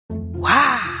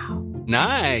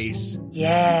Nice.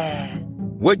 Yeah.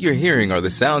 What you're hearing are the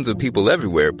sounds of people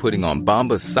everywhere putting on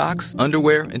Bombas socks,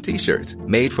 underwear, and T-shirts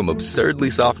made from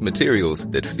absurdly soft materials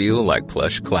that feel like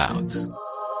plush clouds.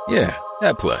 Yeah,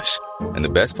 that plush. And the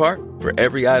best part? For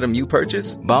every item you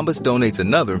purchase, Bombas donates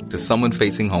another to someone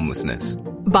facing homelessness.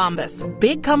 Bombas.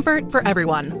 Big comfort for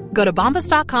everyone. Go to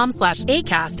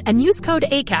bombas.com/ACAST and use code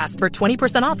ACAST for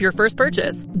 20% off your first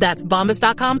purchase. That's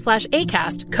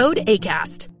bombas.com/ACAST. Code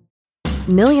ACAST.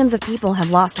 Millions of people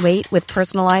have lost weight with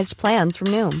personalized plans from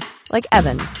Noom. Like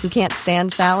Evan, who can't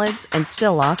stand salads and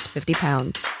still lost 50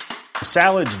 pounds.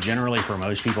 Salads generally for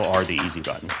most people are the easy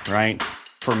button, right?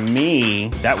 For me,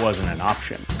 that wasn't an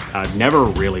option. I never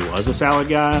really was a salad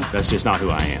guy. That's just not who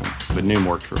I am. But Noom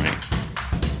worked for me.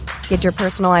 Get your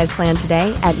personalized plan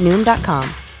today at Noom.com.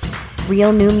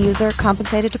 Real Noom user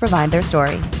compensated to provide their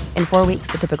story. In 4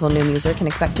 weeks, the typical Noom user can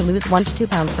expect to lose 1 to 2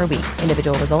 pounds per week.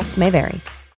 Individual results may vary.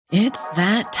 It's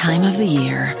that time of the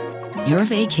year. Your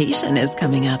vacation is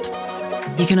coming up.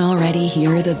 You can already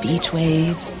hear the beach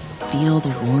waves, feel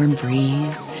the warm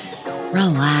breeze,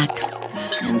 relax,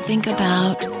 and think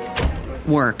about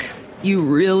work. You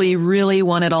really, really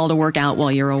want it all to work out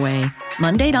while you're away.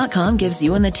 Monday.com gives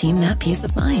you and the team that peace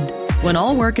of mind. When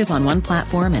all work is on one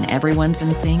platform and everyone's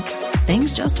in sync,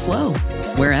 things just flow.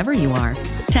 Wherever you are,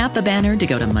 tap the banner to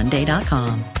go to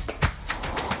Monday.com.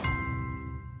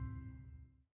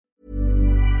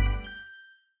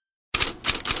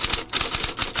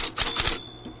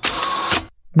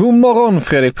 God morgon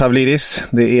Fredrik Pavlidis,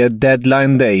 det är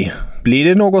deadline day. Blir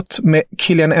det något med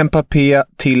Kylian Mbappé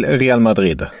till Real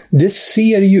Madrid? Det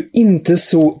ser ju inte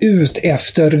så ut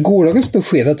efter gårdagens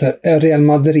besked att Real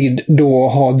Madrid då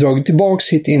har dragit tillbaka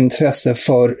sitt intresse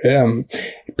för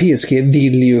PSG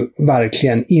vill ju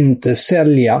verkligen inte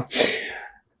sälja.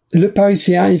 Le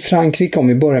Parisien i Frankrike, om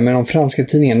vi börjar med de franska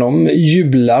tidningarna, de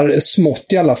jublar smått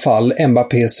i alla fall.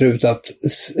 Mbappé ser ut att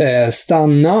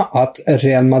stanna, att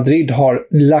Real Madrid har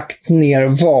lagt ner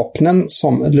vapnen,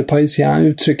 som Le Parisien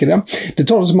uttrycker det. Det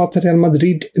talas om att Real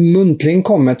Madrid muntligen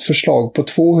kom med ett förslag på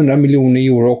 200 miljoner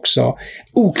euro också.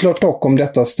 Oklart dock om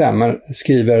detta stämmer,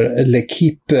 skriver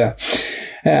L'Equipe.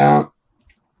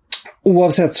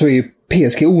 Oavsett så är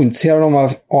PSG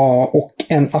ointresserad och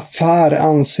en affär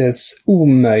anses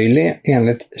omöjlig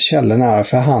enligt källor nära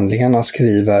förhandlingarna,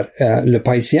 skriver Le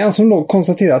Parisien, som då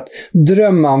konstaterar att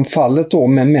drömanfallet då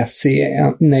med Messi,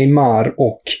 Neymar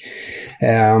och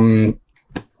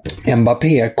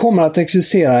Mbappé kommer att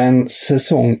existera en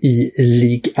säsong i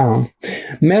Ligue 1.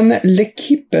 Men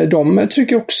L'Equipe, de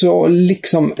trycker också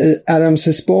liksom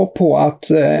RMC Sport på att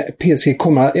PSG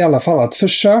kommer i alla fall att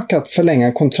försöka att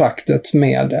förlänga kontraktet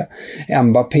med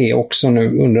Mbappé också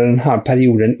nu under den här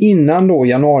perioden innan då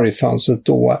januarifönstret,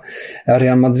 då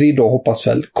Real Madrid då hoppas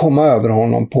väl komma över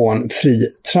honom på en fri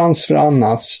transfer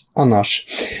annars.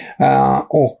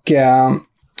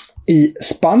 I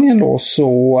Spanien då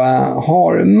så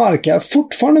har Marca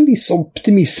fortfarande en viss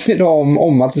optimism idag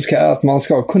om att man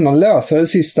ska kunna lösa det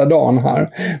sista dagen här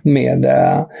med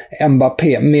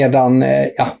Mbappé, medan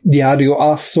Diario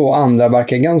As och andra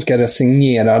verkar ganska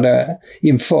resignerade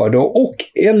inför det. Och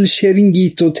El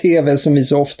Chiringuito TV, som vi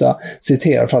så ofta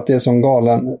citerar för att det är som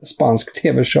galen spansk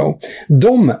tv-show,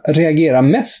 de reagerar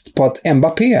mest på att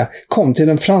Mbappé kom till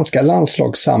den franska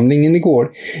landslagssamlingen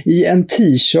igår i en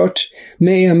t-shirt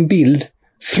med en bild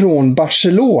från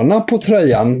Barcelona på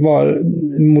tröjan, var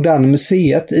Moderna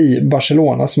museet i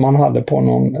Barcelona som han hade på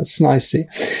någon snajsig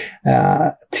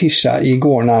tisha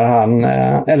igår när han,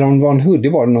 eller om det var en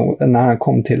hoodie var det nog, när han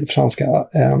kom till franska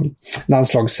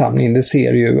landslagssamlingen. Det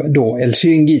ser ju då El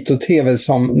Chiringuito TV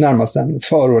som närmast en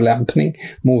förolämpning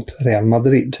mot Real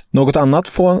Madrid. Något annat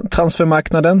från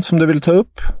transfermarknaden som du vill ta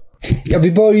upp? Ja,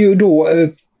 vi bör ju då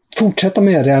fortsätta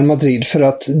med Real Madrid, för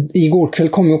att igår kväll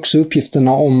kom också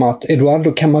uppgifterna om att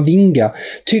Eduardo Camavinga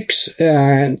tycks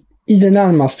i det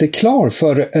närmaste klar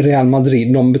för Real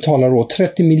Madrid. De betalar då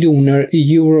 30 miljoner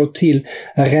euro till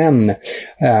Rennes.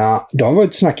 Det har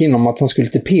varit snack inom att han skulle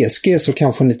till PSG, så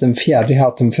kanske en liten fjärde i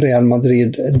hatten för Real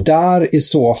Madrid där i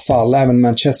så fall. Även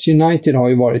Manchester United har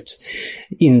ju varit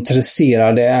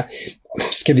intresserade.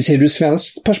 Ska vi se det ur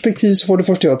svenskt perspektiv, så var det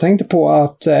första jag tänkte på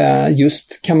att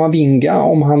just Camavinga,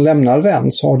 om han lämnar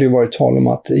Rennes, så har det ju varit tal om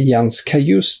att Jens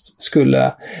Kajust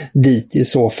skulle dit i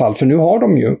så fall, för nu har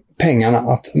de ju pengarna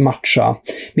att matcha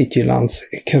Midtjyllands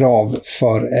krav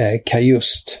för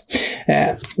Kajust.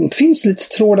 Det finns lite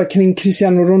trådar kring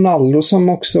Cristiano Ronaldo som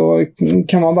också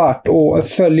kan vara värt att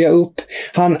följa upp.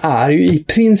 Han är ju i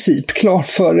princip klar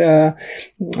för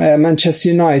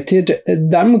Manchester United.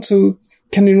 Däremot så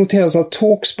kan det noteras att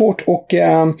Talksport och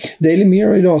Daily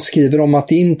Mirror idag skriver om att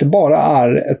det inte bara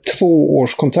är ett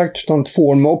 2-årskontrakt utan 2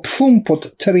 år med option på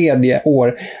ett 3:e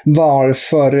år,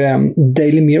 varför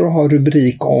Daily Mirror har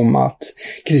rubrik om att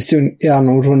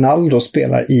Cristiano Ronaldo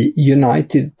spelar i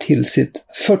United till sitt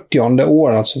 40:e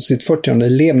år, alltså sitt 40:e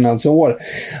levnadsår.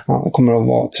 Han kommer att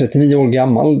vara 39 år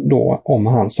gammal då om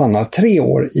han stannar 3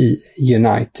 år i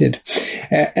United.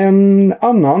 En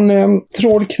annan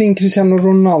tråd kring Cristiano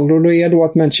Ronaldo då är då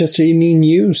att Manchester Evening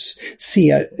News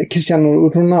ser Cristiano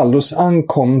Ronaldos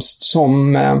ankomst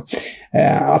som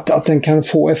att den kan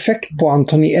få effekt på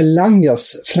Anthony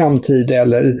Elangas framtid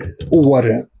eller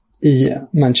år i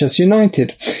Manchester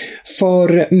United.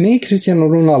 För med Cristiano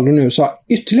Ronaldo nu så har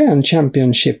ytterligare en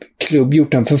Championship-klubb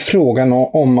gjort en förfrågan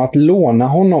om att låna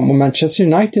honom, och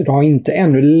Manchester United har inte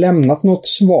ännu lämnat något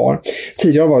svar.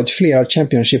 Tidigare har det varit flera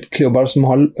Championship-klubbar som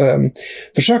har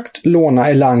försökt låna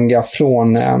Elanga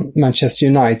från Manchester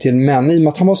United, men i och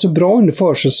med att han var så bra under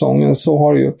försäsongen så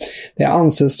har ju det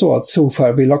anses då att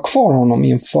Solskjaer vill ha kvar honom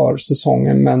inför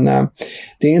säsongen, men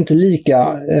det är inte lika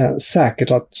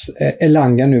säkert att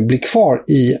Elanga nu blir kvar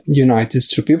i Uniteds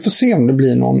trupp. Vi får se om det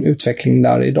blir någon utveckling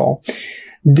där idag.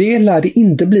 Det lär det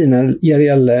inte bli när det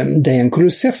gäller Dejan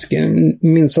Kulusevski.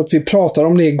 Minns att vi pratade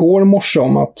om det igår morse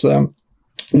om att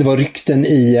det var rykten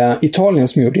i Italien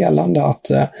som gjorde gällande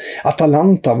att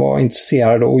Atalanta var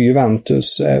intresserade och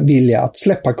Juventus vilja att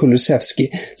släppa Kulusevski.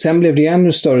 Sen blev det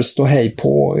ännu större ståhej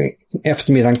på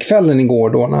eftermiddagen kvällen igår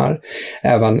då när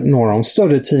även några av de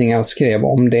större tidningarna skrev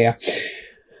om det.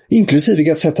 Inklusive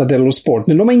Gazzetta dello Sport.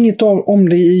 Men de har inget om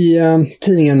det i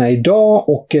tidningarna idag,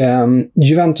 och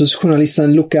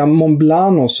Juventus-journalisten Luca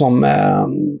Monblano som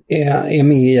är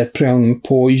med i ett program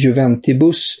på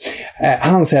Juventibus,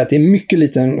 han säger att det är mycket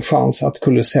liten chans att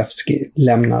Kulusevski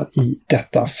lämnar i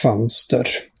detta fönster.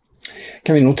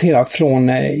 Kan vi notera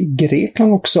från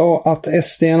Grekland också att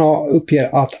SDNA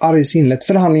uppger att Aris inlett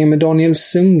förhandlingar med Daniel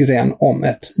Sundgren om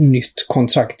ett nytt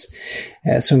kontrakt.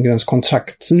 Sundgrens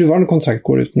nuvarande kontrakt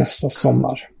går ut nästa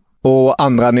sommar. Och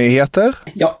andra nyheter?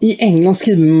 Ja, i England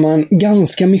skriver man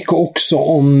ganska mycket också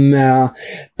om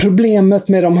problemet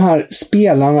med de här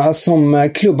spelarna som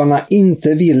klubbarna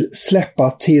inte vill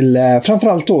släppa till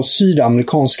framförallt då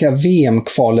sydamerikanska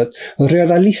VM-kvalet.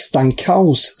 Röda listan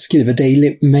kaos, skriver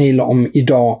Daily Mail om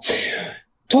idag.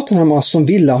 Tottenham och Aston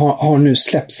Villa har nu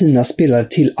släppt sina spelare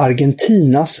till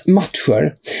Argentinas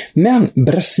matcher. Men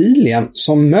Brasilien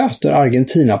som möter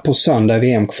Argentina på söndag i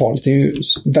VM-kvalet, det är ju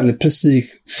en väldigt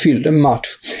prestigefylld match,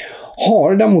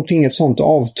 har däremot inget sånt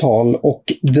avtal, och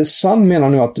The Sun menar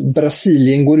nu att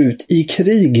Brasilien går ut i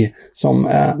krig, som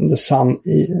The Sun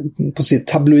på sitt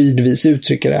tabloidvis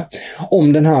uttrycker det,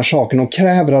 om den här saken och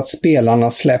kräver att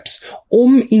spelarna släpps.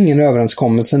 Om ingen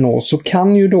överenskommelse nås så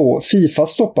kan ju då FIFA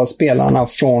stoppa spelarna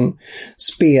från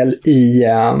spel i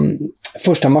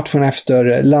första matchen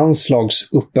efter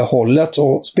landslagsuppehållet,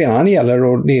 och spelarna gäller,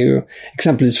 och det är ju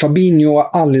exempelvis Fabinho,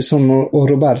 Alisson och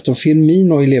Roberto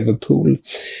Firmino i Liverpool.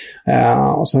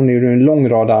 Och sen är det en lång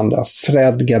rad andra: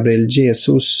 Fred, Gabriel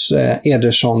Jesus,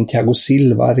 Ederson, Thiago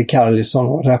Silva, Richarlison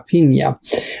och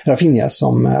Rafinha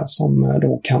som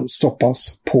då kan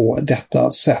stoppas på detta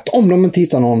sätt om de inte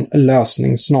hittar någon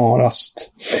lösning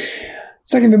snarast.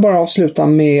 Sen kan vi bara avsluta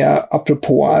med,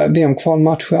 apropå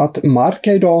VM-kvalmatcher, att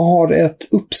Marca idag har ett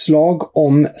uppslag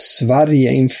om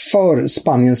Sverige inför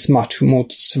Spaniens match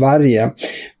mot Sverige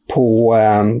på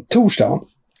torsdag.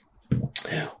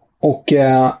 Och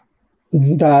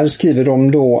där skriver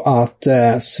de då att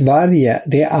Sverige,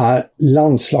 det är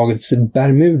landslagets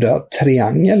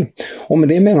Bermuda-triangel. Och med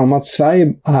det menar de att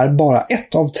Sverige är bara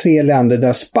ett av 3 länder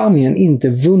där Spanien inte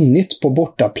vunnit på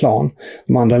bortaplan.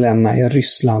 De andra länderna är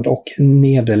Ryssland och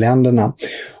Nederländerna.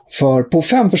 För på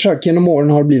 5 försök genom åren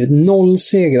har det blivit 0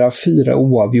 segrar, 4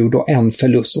 oavgjord och 1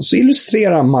 förlust. Och så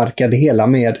illustrerar Marca det hela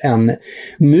med en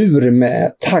mur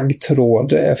med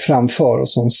taggtråd framför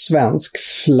oss, en svensk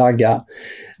flagga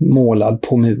målad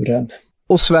på muren.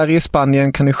 Och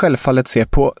Sverige-Spanien kan ni självfallet se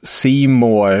på C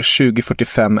More.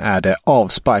 20:45 är det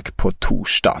avspark på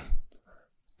torsdag.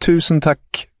 Tusen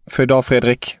tack för idag,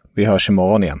 Fredrik. Vi hörs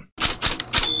imorgon igen.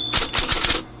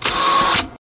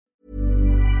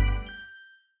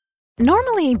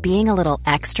 Normally, being a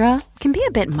little extra can be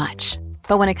a bit much,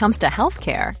 but when it comes to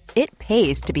healthcare, it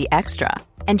pays to be extra.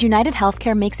 And United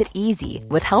Healthcare makes it easy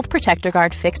with Health Protector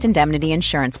Guard fixed indemnity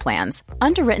insurance plans.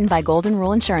 Underwritten by Golden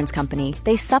Rule Insurance Company,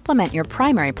 they supplement your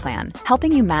primary plan,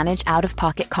 helping you manage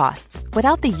out-of-pocket costs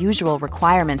without the usual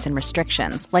requirements and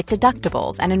restrictions like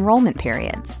deductibles and enrollment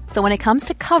periods. So when it comes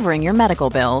to covering your medical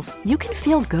bills, you can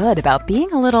feel good about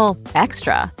being a little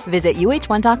extra. Visit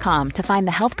UH1.com to find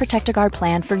the Health Protector Guard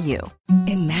plan for you.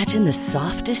 Imagine the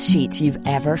softest sheets you've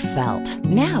ever felt.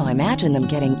 Now imagine them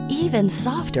getting even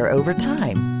softer over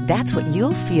time. That's what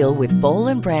you'll feel with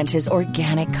Boll & Branch's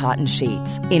organic cotton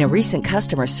sheets. In a recent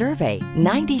customer survey,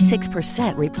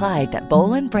 96% replied that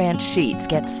Boll & Branch sheets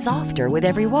get softer with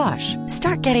every wash.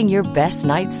 Start getting your best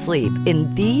night's sleep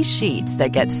in these sheets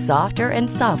that get softer and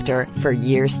softer for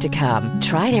years to come.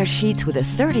 Try their sheets with a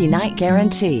 30-night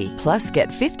guarantee. Plus, get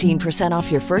 15%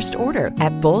 off your first order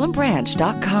at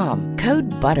bollandbranch.com. Code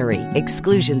BUTTERY.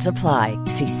 Exclusions apply.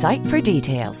 See site for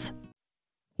details.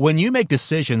 When you make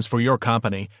decisions for your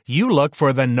company, you look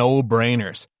for the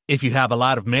no-brainers. If you have a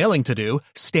lot of mailing to do,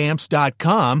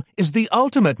 Stamps.com is the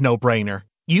ultimate no-brainer.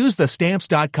 Use the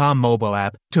Stamps.com mobile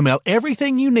app to mail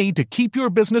everything you need to keep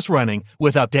your business running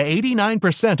with up to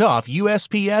 89% off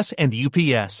USPS and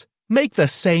UPS. Make the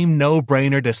same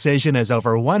no-brainer decision as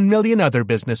over 1 million other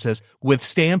businesses with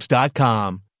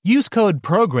Stamps.com. Use code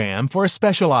PROGRAM for a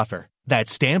special offer.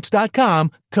 That's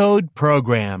Stamps.com, code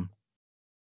PROGRAM.